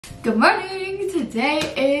Good morning!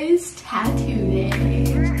 Today is tattoo day.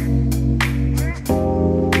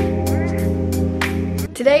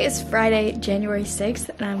 Today is Friday, January 6th,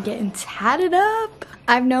 and I'm getting tatted up.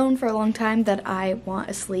 I've known for a long time that I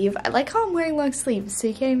want a sleeve. I like how I'm wearing long sleeves, so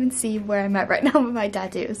you can't even see where I'm at right now with my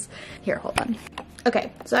tattoos. Here, hold on.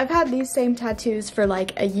 Okay, so I've had these same tattoos for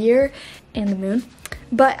like a year and the moon,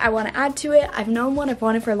 but I want to add to it. I've known one I've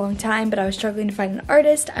wanted for a long time, but I was struggling to find an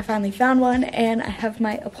artist. I finally found one, and I have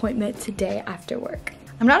my appointment today after work.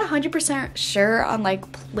 I'm not 100% sure on like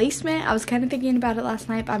placement. I was kind of thinking about it last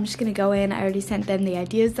night, but I'm just gonna go in. I already sent them the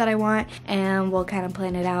ideas that I want, and we'll kind of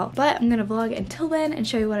plan it out. But I'm gonna vlog until then and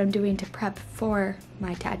show you what I'm doing to prep for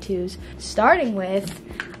my tattoos. Starting with,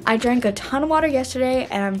 I drank a ton of water yesterday,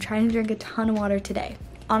 and I'm trying to drink a ton of water today.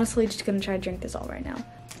 Honestly, just gonna try to drink this all right now.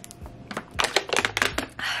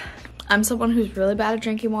 I'm someone who's really bad at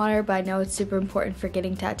drinking water, but I know it's super important for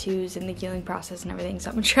getting tattoos and the healing process and everything, so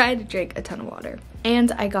I'm gonna try to drink a ton of water.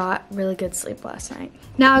 And I got really good sleep last night.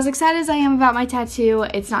 Now, as excited as I am about my tattoo,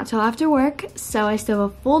 it's not till after work, so I still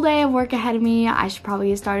have a full day of work ahead of me. I should probably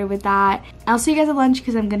get started with that. I'll see you guys at lunch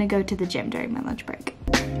because I'm gonna go to the gym during my lunch break.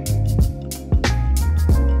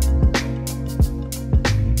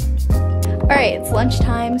 All right, it's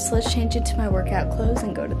lunchtime, so let's change into my workout clothes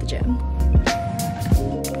and go to the gym.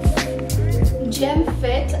 Gym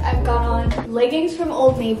fit, I've got on leggings from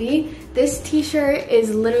Old Navy. This t-shirt is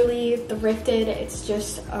literally thrifted. It's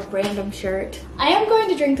just a random shirt. I am going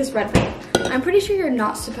to drink this Red Bull. I'm pretty sure you're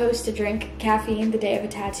not supposed to drink caffeine the day of a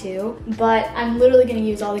tattoo, but I'm literally gonna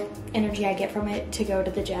use all the energy I get from it to go to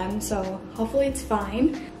the gym, so hopefully it's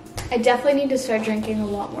fine. I definitely need to start drinking a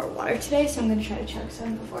lot more water today, so I'm gonna try to chug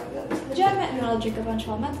some before I go to the gym, and then I'll drink a bunch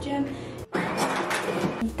while I'm at the gym.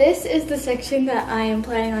 This is the section that I am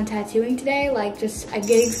planning on tattooing today. Like, just I'm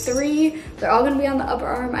getting 3. They're all gonna be on the upper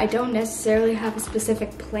arm. I don't necessarily have a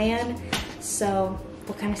specific plan, so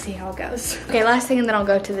we'll kind of see how it goes. Okay, last thing, and then I'll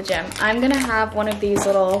go to the gym. I'm gonna have one of these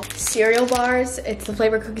little cereal bars. It's the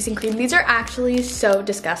flavor cookies and cream. These are actually so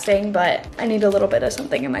disgusting, but I need a little bit of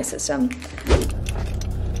something in my system.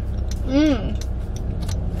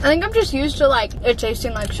 I think I'm just used to like it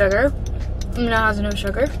tasting like sugar. And now it has no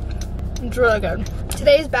sugar. It's really good.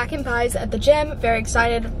 Today's back in pies at the gym. Very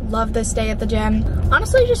excited. Love this day at the gym.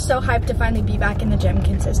 Honestly, just so hyped to finally be back in the gym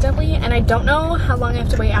consistently. And I don't know how long I have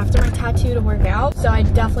to wait after my tattoo to work out, so I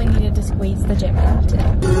definitely needed to squeeze the gym in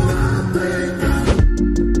today.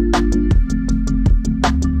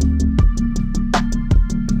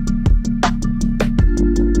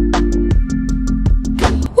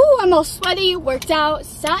 I'm all sweaty, worked out,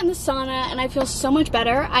 sat in the sauna, and I feel so much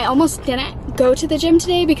better. I almost didn't go to the gym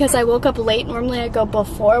today because I woke up late. Normally I go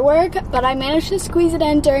before work, but I managed to squeeze it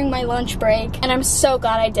in during my lunch break, and I'm so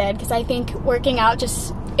glad I did because I think working out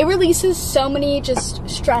just, it releases so many just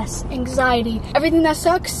stress, anxiety, everything that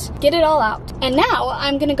sucks, get it all out. And now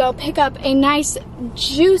I'm gonna go pick up a nice,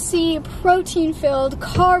 juicy, protein-filled,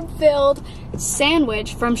 carb-filled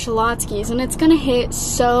sandwich from Shalotsky's, and it's gonna hit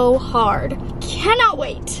so hard. Cannot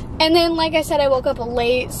wait. And then, like I said, I woke up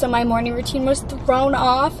late, so my morning routine was thrown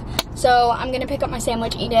off. So I'm gonna pick up my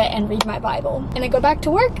sandwich, eat it, and read my Bible. And then go back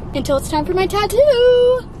to work until it's time for my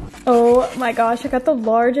tattoo. Oh my gosh, I got the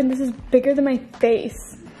large, and this is bigger than my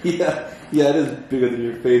face. Yeah, it is bigger than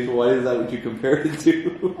your face. Why is that what you compared it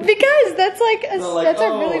to? Because that's like a, that's a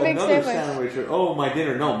really big sandwich. Or, oh, my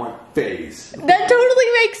dinner. No, my face. That totally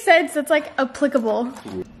makes sense. That's like applicable.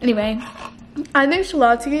 Anyway, I think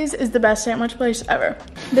Shalotsky's is the best sandwich place ever.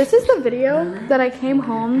 This is the video that I came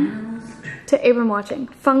home to Abram watching.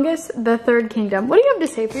 Fungus, the Third Kingdom. What do you have to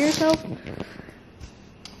say for yourself?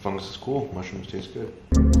 Fungus is cool. Mushrooms taste good.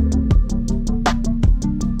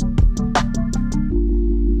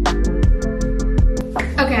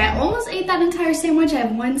 Okay, I almost ate that entire sandwich. I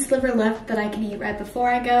have one sliver left that I can eat right before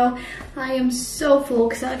I go. I am so full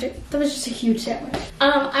because that was just a huge sandwich.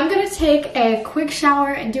 I'm gonna take a quick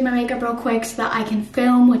shower and do my makeup real quick so that I can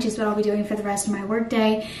film, which is what I'll be doing for the rest of my work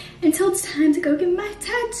day, until it's time to go get my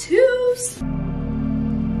tattoos.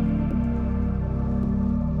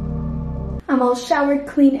 I'm all showered,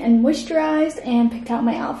 clean, and moisturized, and picked out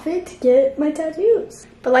my outfit to get my tattoos.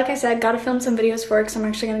 But like I said, gotta film some videos for it, so I'm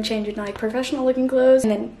actually gonna change into like professional looking clothes,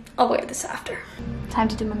 and then I'll wear this after. Time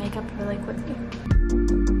to do my makeup really quickly.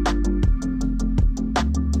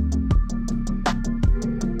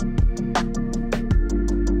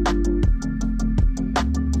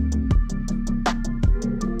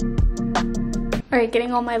 Alright,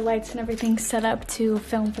 getting all my lights and everything set up to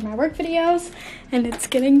film for my work videos, and it's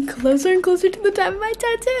getting closer and closer to the time of my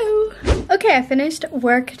tattoo. Okay, I finished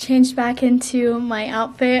work, changed back into my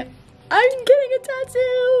outfit. I'm getting a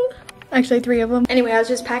tattoo! Actually 3 of them. Anyway, I was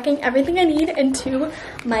just packing everything I need into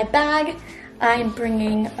my bag. I'm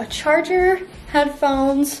bringing a charger,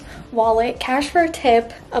 headphones, wallet, cash for a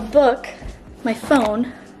tip, a book, my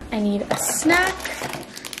phone. I need a snack.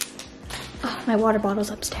 Oh, my water bottle's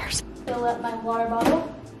upstairs. Fill up my water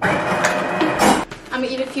bottle. I'm gonna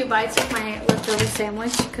eat a few bites of my leftover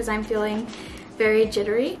sandwich because I'm feeling very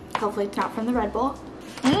jittery. Hopefully it's not from the Red Bull.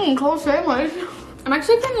 Cold sandwich. I'm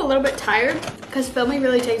actually feeling a little bit tired because filming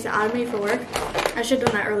really takes it out of me for work. I should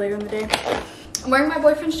have done that earlier in the day. I'm wearing my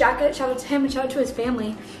boyfriend's jacket. Shout out to him and shout out to his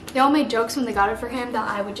family. They all made jokes when they got it for him that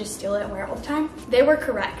I would just steal it and wear it all the time. They were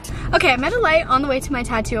correct. Okay, I'm at a light on the way to my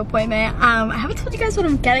tattoo appointment. I haven't told you guys what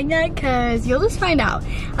I'm getting yet because you'll just find out.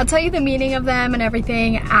 I'll tell you the meaning of them and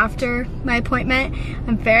everything after my appointment.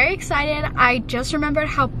 I'm very excited. I just remembered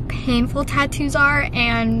how painful tattoos are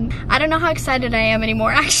and I don't know how excited I am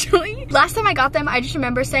anymore actually. Last time I got them, I just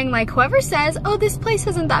remember saying like, whoever says, oh, this place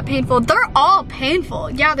isn't that painful, they're all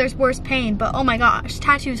painful. Yeah, there's worse pain, but oh my gosh,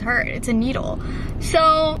 tattoos hurt. It's a needle.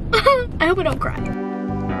 So I hope I don't cry.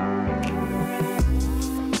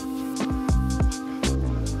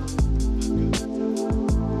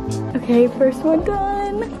 Okay, first one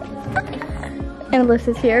done. And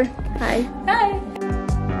Alyssa's here. Hi. Hi.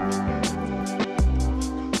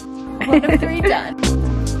 1 of 3 done.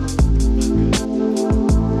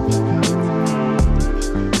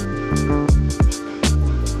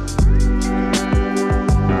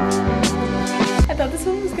 I thought this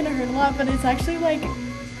one was gonna hurt a lot, but it's actually like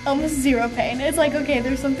almost 0 pain. It's like, okay,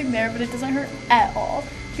 there's something there, but it doesn't hurt at all.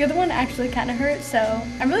 The other one actually kind of hurt, so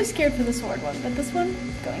I'm really scared for the sword one, but this one,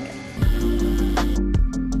 going good.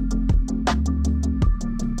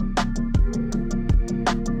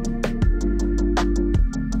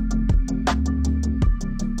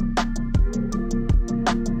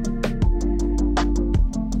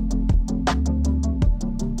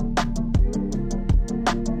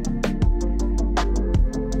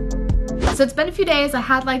 So it's been a few days. I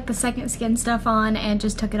had like the second skin stuff on and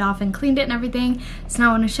just took it off and cleaned it and everything. So now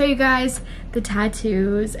I want to show you guys the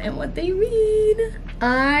tattoos and what they mean.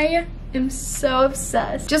 I am so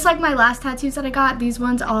obsessed. Just like my last tattoos that I got, these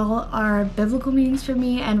ones all are biblical meanings for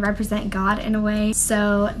me and represent God in a way.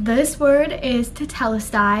 So this word is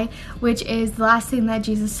tetelestai, which is the last thing that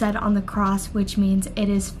Jesus said on the cross, which means it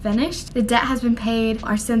is finished. The debt has been paid,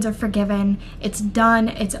 our sins are forgiven, it's done,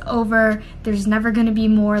 it's over, there's never gonna be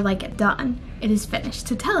more, like done. It is finished.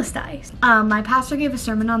 Tetelestai. My pastor gave a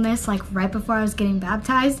sermon on this like right before I was getting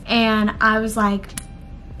baptized, and I was like,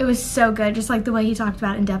 it was so good, just like the way he talked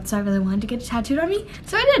about it in depth, so I really wanted to get it tattooed on me.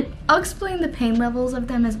 So I did. I'll explain the pain levels of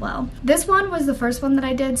them as well. This one was the first one that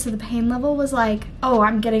I did, so the pain level was like, oh,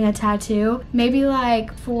 I'm getting a tattoo. Maybe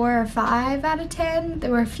like 4 or 5 out of 10. There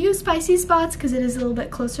were a few spicy spots because it is a little bit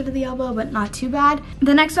closer to the elbow, but not too bad.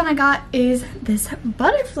 The next one I got is this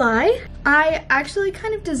butterfly. I actually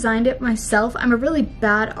kind of designed it myself. I'm a really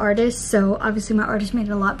bad artist, so obviously my artist made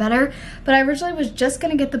it a lot better, but I originally was just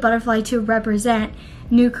gonna get the butterfly to represent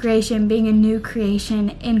new creation, being a new creation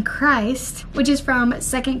in Christ, which is from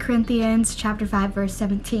 2 Corinthians chapter 5, verse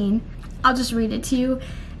 17. I'll just read it to you.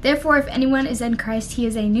 Therefore, if anyone is in Christ, he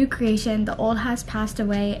is a new creation. The old has passed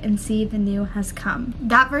away, and see, the new has come.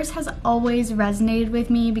 That verse has always resonated with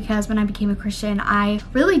me because when I became a Christian, I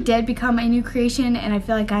really did become a new creation, and I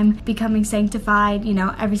feel like I'm becoming sanctified, you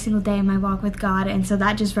know, every single day in my walk with God. And so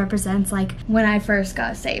that just represents like when I first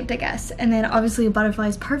got saved, I guess. And then obviously a butterfly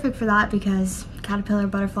is perfect for that because caterpillar,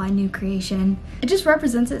 butterfly, new creation. It just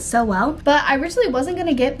represents it so well. But I originally wasn't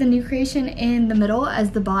gonna get the new creation in the middle as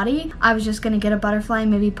the body. I was just gonna get a butterfly and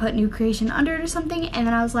maybe put new creation under it or something, and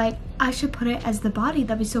then I was like, I should put it as the body.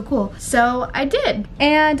 That'd be so cool. So I did,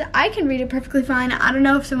 and I can read it perfectly fine. I don't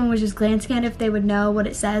know if someone was just glancing at it if they would know what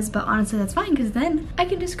it says, but honestly that's fine because then I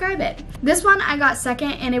can describe it. This one I got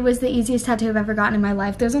second, and it was the easiest tattoo I've ever gotten in my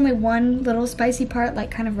life. There's only one little spicy part like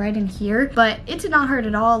kind of right in here, but it did not hurt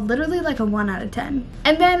at all. Literally like a 1 out of 10.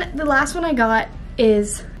 And then the last one I got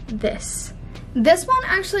is this. This one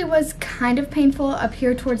actually was kind of painful up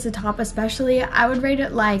here towards the top especially. I would rate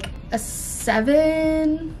it like a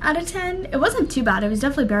 7 out of 10. It wasn't too bad. It was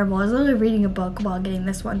definitely bearable. I was literally reading a book while getting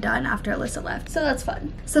this one done after Alyssa left. So that's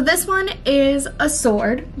fun. So this one is a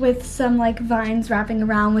sword with some like vines wrapping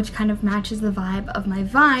around, which kind of matches the vibe of my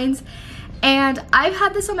vines. And I've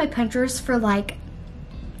had this on my Pinterest for like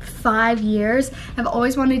 5 years. I've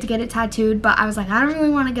always wanted to get it tattooed, but I was like, I don't really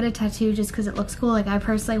want to get a tattoo just because it looks cool. Like I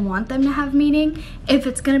personally want them to have meaning if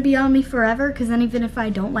it's gonna be on me forever, because then even if I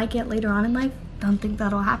don't like it later on in life, don't think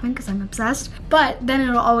that'll happen because I'm obsessed, but then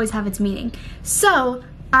it'll always have its meaning. So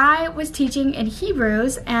I was teaching in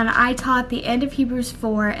Hebrews, and I taught the end of Hebrews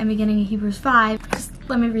 4 and beginning of Hebrews 5.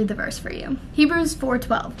 let me read the verse for you. Hebrews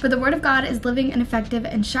 4:12. For the word of God is living and effective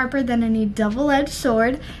and sharper than any double-edged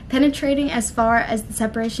sword, penetrating as far as the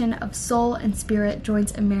separation of soul and spirit,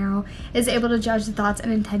 joints and marrow, is able to judge the thoughts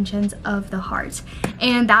and intentions of the heart.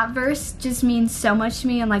 And that verse just means so much to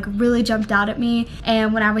me and like really jumped out at me.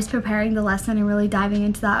 And when I was preparing the lesson and really diving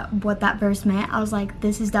into that, what that verse meant, I was like,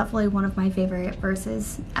 this is definitely one of my favorite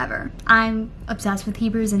verses ever. I'm obsessed with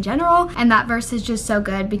Hebrews in general, and that verse is just so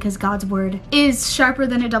good because God's word is sharper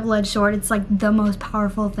than a double-edged sword. It's like the most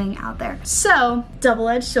powerful thing out there. So,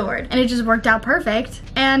 double-edged sword. And it just worked out perfect.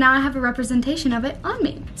 And now I have a representation of it on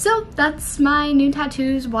me. So that's my new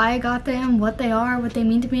tattoos, why I got them, what they are, what they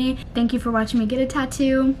mean to me. Thank you for watching me get a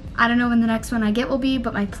tattoo. I don't know when the next one I get will be,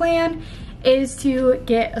 but my plan is to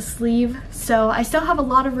get a sleeve. So I still have a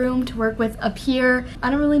lot of room to work with up here. I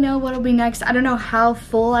don't really know what'll be next. I don't know how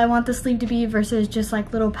full I want the sleeve to be versus just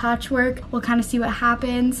like little patchwork. We'll kind of see what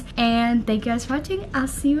happens. And thank you guys for watching. I'll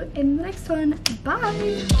see you in the next one.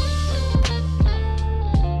 Bye.